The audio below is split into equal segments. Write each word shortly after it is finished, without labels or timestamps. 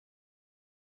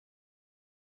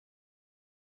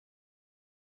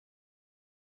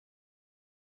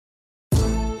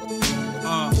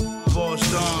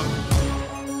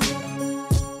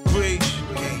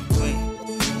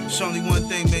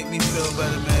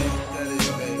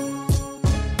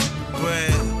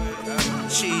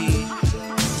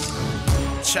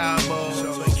child ball.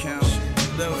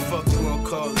 Whatever the fuck you wanna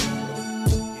call it.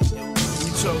 We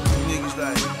talk to niggas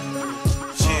like,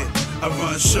 I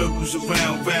run circles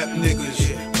around rap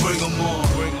niggas. Bring them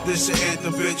on. This an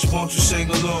anthem, bitch. Won't you sing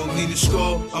along? Need a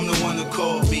score? I'm the one to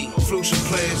call. Flew some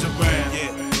players around.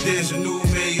 There's a new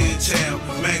mayor in town.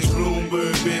 Max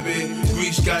Bloomberg, baby.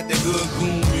 Greece got that good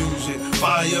goon music.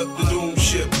 Fire up the doom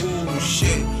shit. Ooh,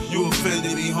 shit. You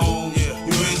offended me, home.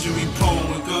 You injury prone.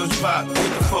 When guns pop, get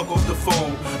the fuck off the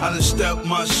phone. I done stepped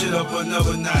my shit up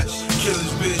another notch. Kill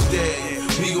his bitch dead.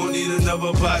 We gon' need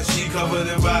another box, she covered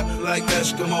in rock like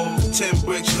Eskimo. 10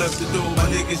 bricks left to do, my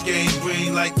niggas gain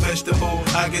green like vegetable.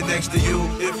 I get next to you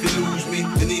if you lose me,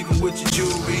 and even with your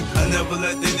jewelry, I never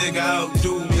let the nigga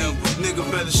outdo me. Nigga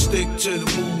better stick to the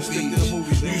movies.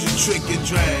 Use a trick and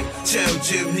drag, tell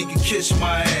Jim he can kiss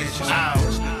my ass. Ow.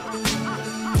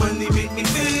 Money make me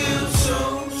feel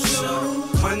so,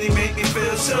 money make me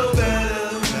feel so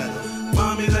better.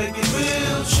 Mommy like it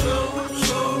real slow.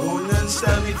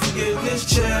 Stop me from getting this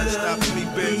cheddar. Stop me,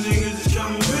 baby. You niggas is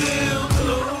coming real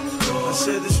close. I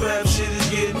said this rap shit is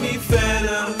getting me fed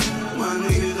up. My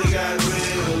niggas, they got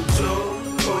real dope.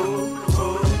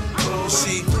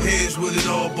 See, here's what it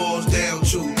all boils down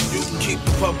to. You can keep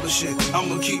the publishing,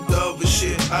 I'ma keep the other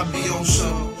shit. I be on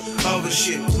some other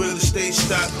shit. Real estate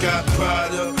stock got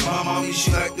Prada. My mommy,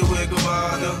 she like to wear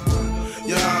Gabbana.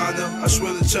 Your Honor, I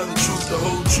swear to tell the truth, the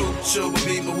whole truth. Silver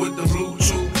beamer with the blue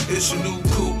too. It's a new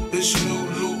coupe, it's a new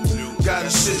loop. Got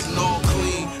it sitting all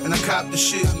clean, and I cop the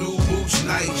shit, new boots,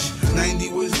 nice.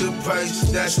 90 was the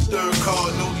price, that's the third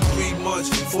card, only 3 months.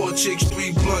 4 chicks,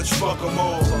 3 blunts, fuck them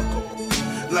all.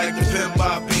 Like the pimp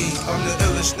I be, I'm the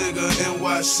illest nigga in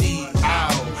NYC.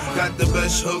 Ow, got the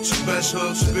best hooks.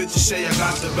 Bitches say I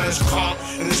got the best car,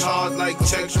 and it's hard like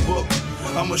textbook.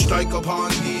 I'ma strike upon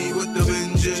thee with the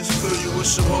vengeance, fill you with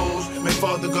some hoes. May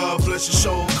Father God bless your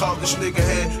soul, carve this nigga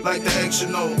head like the X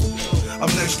and O. I'm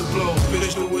next to blow,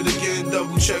 bitch do it again,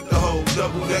 double check the hoe,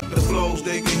 double deck the flows,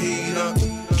 they can heat up.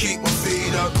 Keep my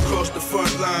feet up, cross the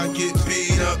front line, get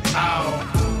beat up. Ow.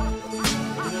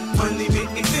 Money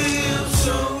make me feel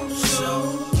so,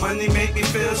 money make me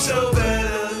feel so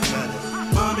better.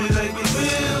 Mommy like it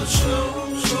real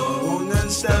slow, won't nothing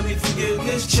stop me from getting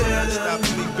this cheddar. Stop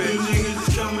me, baby. You niggas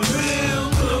is coming real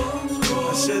close.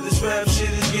 I said this rap shit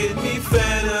is getting me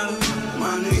fed up.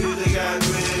 My niggas, they got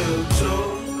real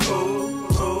dope.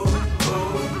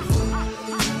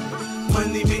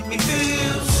 Money make me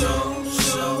feel so,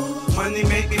 money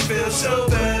make me feel so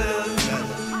better.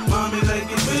 Mommy like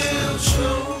it real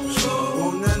slow,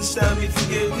 won't nothing stop me from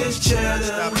getting this cheddar.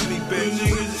 Stop me, baby.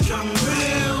 You niggas is coming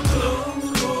real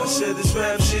close. I said this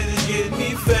rap shit is getting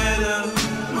me fed up.